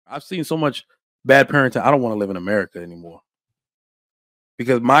I've seen so much bad parenting. I don't want to live in America anymore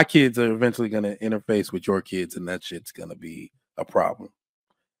because my kids are eventually going to interface with your kids, and that shit's going to be a problem.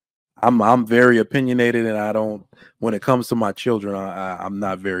 I'm very opinionated, and I don't. When it comes to my children, I'm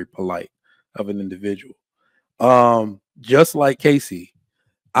not very polite of an individual. Just like Casey,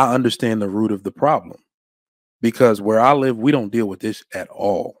 I understand the root of the problem because where I live, we don't deal with this at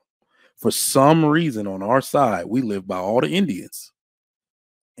all. For some reason, on our side, we live by all the Indians,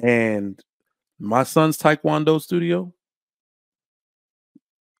 and my son's Taekwondo studio.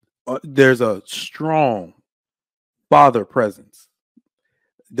 There's a strong father presence.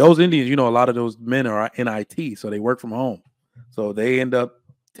 Those Indians, you know, a lot of those men are in IT, so they work from home. So they end up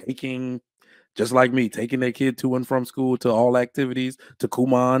taking, just like me, taking their kid to and from school to all activities, to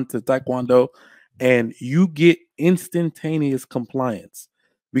Kuman, to Taekwondo, and you get instantaneous compliance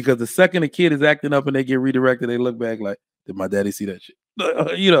because the second a kid is acting up and they get redirected, they look back like, did my daddy see that shit?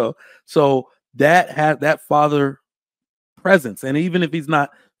 You know, so that has that father presence, and even if he's not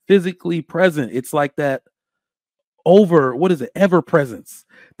physically present, it's like that ever presence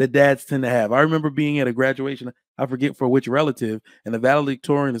that dads tend to have. I remember being at a graduation, I forget for which relative, and the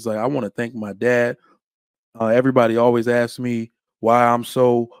valedictorian is like, I want to thank my dad. Everybody always asks me why I'm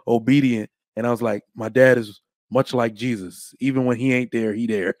so obedient, and I was like, my dad is much like Jesus. Even when he ain't there, he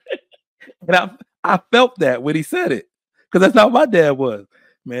there. And I felt that when he said it, because that's how my dad was.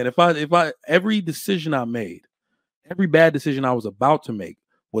 Man, if I every decision I made, every bad decision I was about to make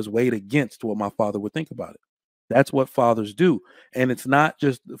was weighed against what my father would think about it. That's what fathers do. And it's not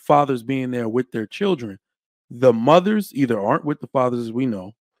just fathers being there with their children. The mothers either aren't with the fathers, as we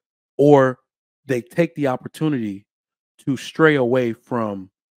know, or they take the opportunity to stray away from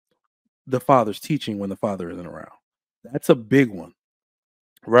the father's teaching when the father isn't around. That's a big one,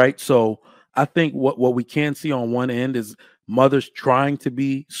 right? So I think what we can see on one end is mothers trying to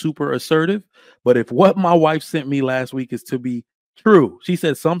be super assertive. But if what my wife sent me last week is to be true, she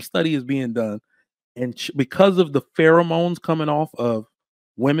said some study is being done, and because of the pheromones coming off of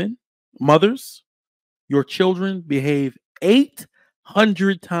women, mothers, your children behave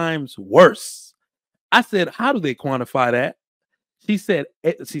 800 times worse. I said, how do they quantify that? She said,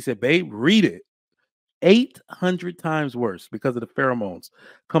 babe, read it. 800 times worse because of the pheromones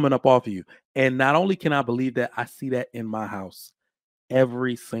coming up off of you. And not only can I believe that, I see that in my house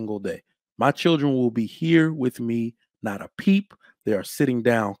every single day. My children will be here with me, not a peep. They are sitting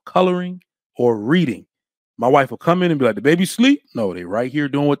down coloring or reading. My wife will come in and be like, the baby sleep? No, they right here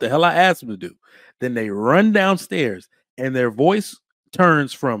doing what the hell I asked them to do. Then they run downstairs and their voice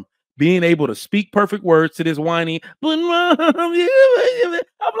turns from being able to speak perfect words to this whiny, I'm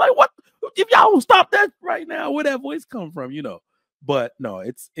like, what? If y'all will stop that right now, where that voice come from, you know? But no,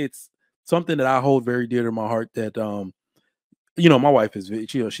 it's something that I hold very dear to my heart that, you know, my wife is,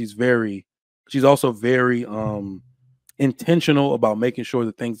 you know, she's also very intentional about making sure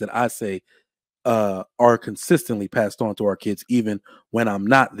the things that I say are consistently passed on to our kids, even when I'm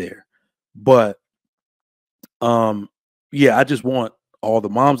not there. But yeah, I just want all the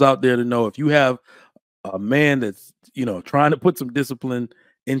moms out there to know, if you have a man that's, you know, trying to put some discipline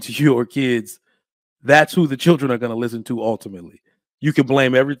into your kids, that's who the children are going to listen to ultimately. You can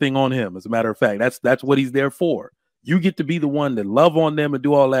blame everything on him. As a matter of fact, that's what he's there for. You get to be the one that love on them and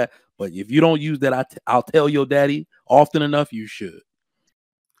do all that. But if you don't use that, I'll tell your daddy often enough, you should.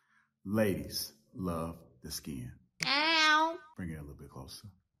 Ladies love the skin. Ow. Bring it a little bit closer.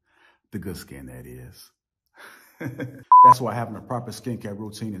 The good skin, that is. That's why having a proper skincare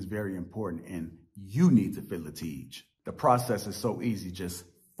routine is very important, and you need to feel the Teej. The process is so easy, just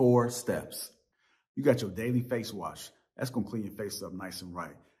 4 steps. You got your daily face wash. That's going to clean your face up nice and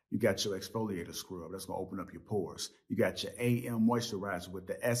right. You got your exfoliator scrub. That's going to open up your pores. You got your AM moisturizer with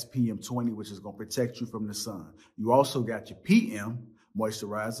the SPM 20, which is going to protect you from the sun. You also got your PM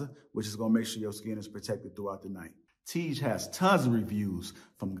moisturizer, which is going to make sure your skin is protected throughout the night. Teej has tons of reviews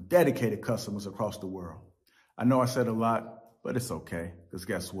from dedicated customers across the world. I know I said a lot, but it's okay, because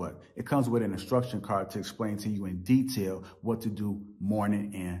guess what? It comes with an instruction card to explain to you in detail what to do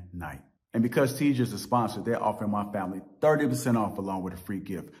morning and night. And because Teej is a sponsor, they're offering my family 30% off along with a free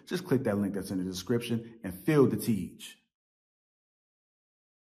gift. Just click that link that's in the description and feel the Teej.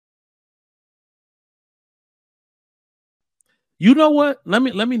 You know what? Let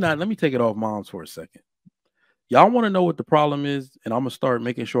me take it off moms for a second. Y'all want to know what the problem is? And I'm going to start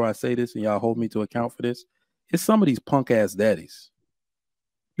making sure I say this and y'all hold me to account for this. It's some of these punk ass daddies.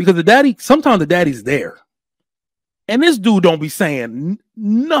 Because sometimes the daddy's there. And this dude don't be saying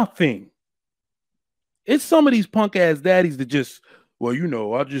nothing. It's some of these punk ass daddies that just, well, you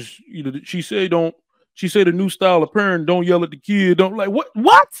know, she said don't She said a new style of parent, don't yell at the kid. Don't like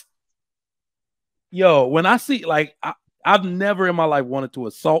what? Yo, when I see like I've never in my life wanted to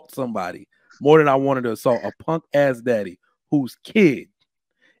assault somebody more than I wanted to assault a punk ass daddy whose kid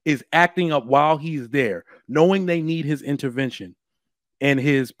is acting up while he's there, knowing they need his intervention and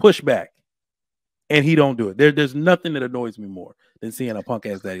his pushback, and he don't do it. There's nothing that annoys me more than seeing a punk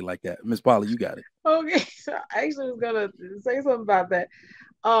ass daddy like that. Miss Polly, you got it. Okay, so I actually was gonna say something about that.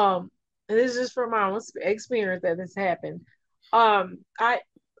 And this is just from my own experience that this happened.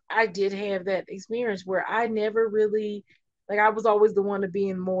 I did have that experience where I never really like I was always the one to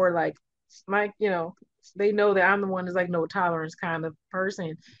being more like my they know that I'm the one that's like no tolerance kind of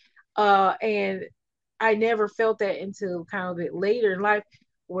person. And I never felt that until kind of bit later in life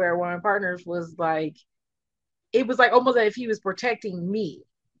where one of my partners was like it was like almost as if he was protecting me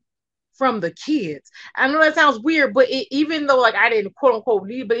from the kids. I know that sounds weird, but even though like I didn't quote unquote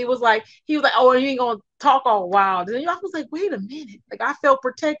leave, but it was like he was like, "Oh, you ain't gonna talk all wild." And I was like, "Wait a minute!" Like I felt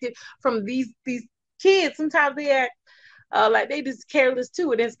protected from these kids. Sometimes they act like they just careless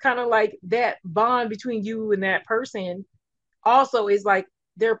too, and it's kind of like that bond between you and that person. Also, is like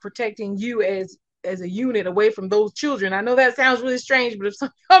they're protecting you as a unit away from those children. I know that sounds really strange, but if some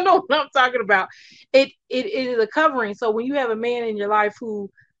of y'all know what I'm talking about, it is a covering. So when you have a man in your life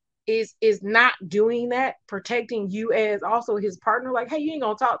who is not doing that, protecting you as also his partner, like, hey, you ain't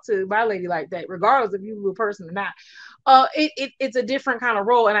gonna talk to my lady like that, regardless if you a person or not. It's a different kind of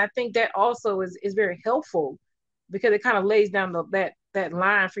role, and I think that also is very helpful because it kind of lays down that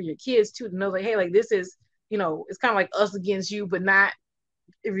line for your kids too to know like, hey, like this is it's kind of like us against you, but not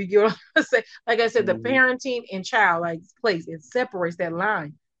if you get what I'm saying. Like I said, the parenting and child like place it separates that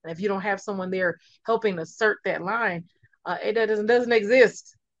line. And if you don't have someone there helping assert that line, it doesn't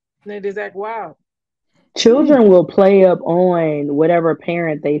exist. It is that wild. Children will play up on whatever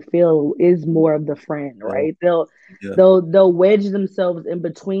parent they feel is more of the friend, right? Yeah. They'll wedge themselves in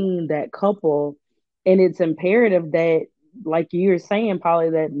between that couple, and it's imperative that, like you're saying, Polly,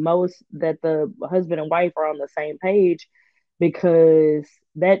 that the husband and wife are on the same page, because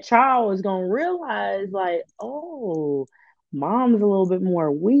that child is gonna realize, like, oh, mom's a little bit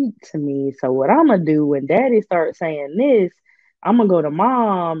more weak to me. So what I'm gonna do when daddy starts saying this, I'm gonna go to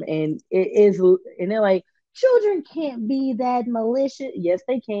mom, and it is, and they're like, children can't be that malicious. Yes,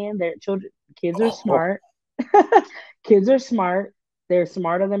 they can. They're children. Kids are smart. Kids are smart. They're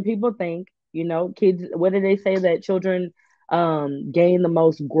smarter than people think. Kids. What do they say that children gain the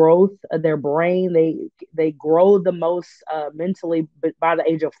most growth of their brain? They grow the most mentally by the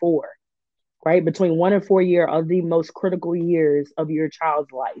age of 4. Right, between 1 and 4 year are the most critical years of your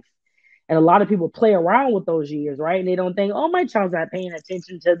child's life. And a lot of people play around with those years, right? And they don't think, oh, my child's not paying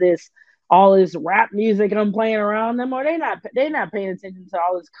attention to all this rap music I'm playing around them, or they're not paying attention to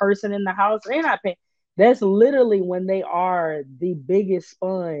all this cursing in the house. They're not paying. That's literally when they are the biggest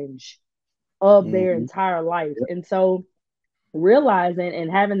sponge of their entire life. Yep. And so realizing and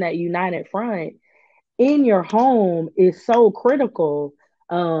having that united front in your home is so critical.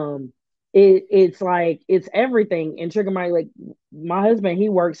 It's like it's everything. And Trigger my like my husband, he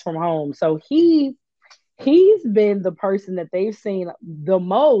works from home, so he's been the person that they've seen the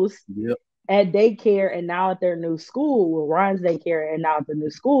most at daycare and now at their new school. Well, Ryan's daycare and now at the new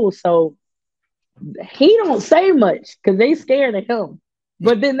school. So he don't say much because they scared of him,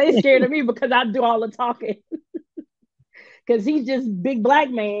 but then they scared of me because I do all the talking. Because he's just big black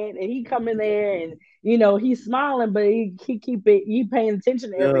man, and he come in there and he's smiling, but he paying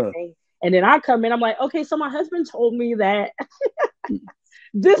attention to everything. And then I come in, I'm like, okay, so my husband told me that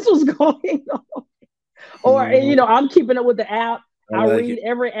this was going on. Or, I'm keeping up with the app. I read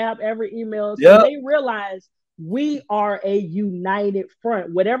every app, every email. So they realize we are a united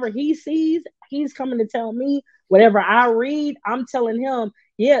front. Whatever he sees, he's coming to tell me. Whatever I read, I'm telling him.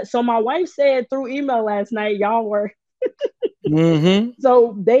 Yeah, so my wife said through email last night, y'all were.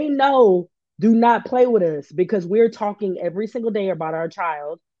 So they know, do not play with us, because we're talking every single day about our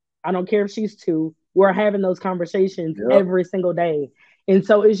child. I don't care if she's 2. We're having those conversations every single day. And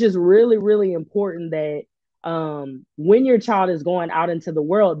so it's just really, really important that when your child is going out into the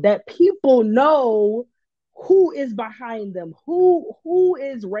world, that people know who is behind them, who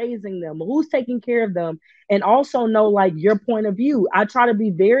is raising them, who's taking care of them, and also know like your point of view. I try to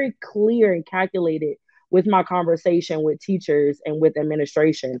be very clear and calculated with my conversation with teachers and with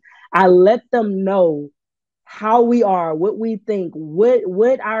administration. I let them know how we are, what we think,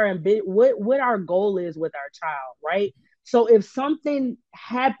 what our goal is with our child, right? So if something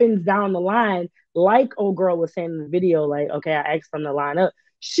happens down the line, like old girl was saying in the video, like, okay, I asked them to line up.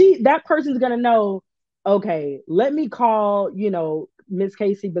 That person's gonna know, okay, let me call, Miss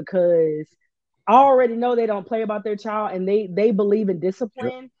Casey, because I already know they don't play about their child, and they believe in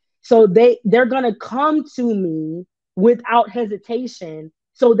discipline. Yep. So they're gonna come to me without hesitation,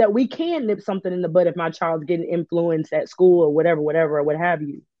 so that we can nip something in the bud if my child's getting influenced at school or whatever, or what have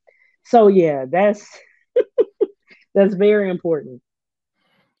you. So yeah, that's very important.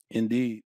 Indeed.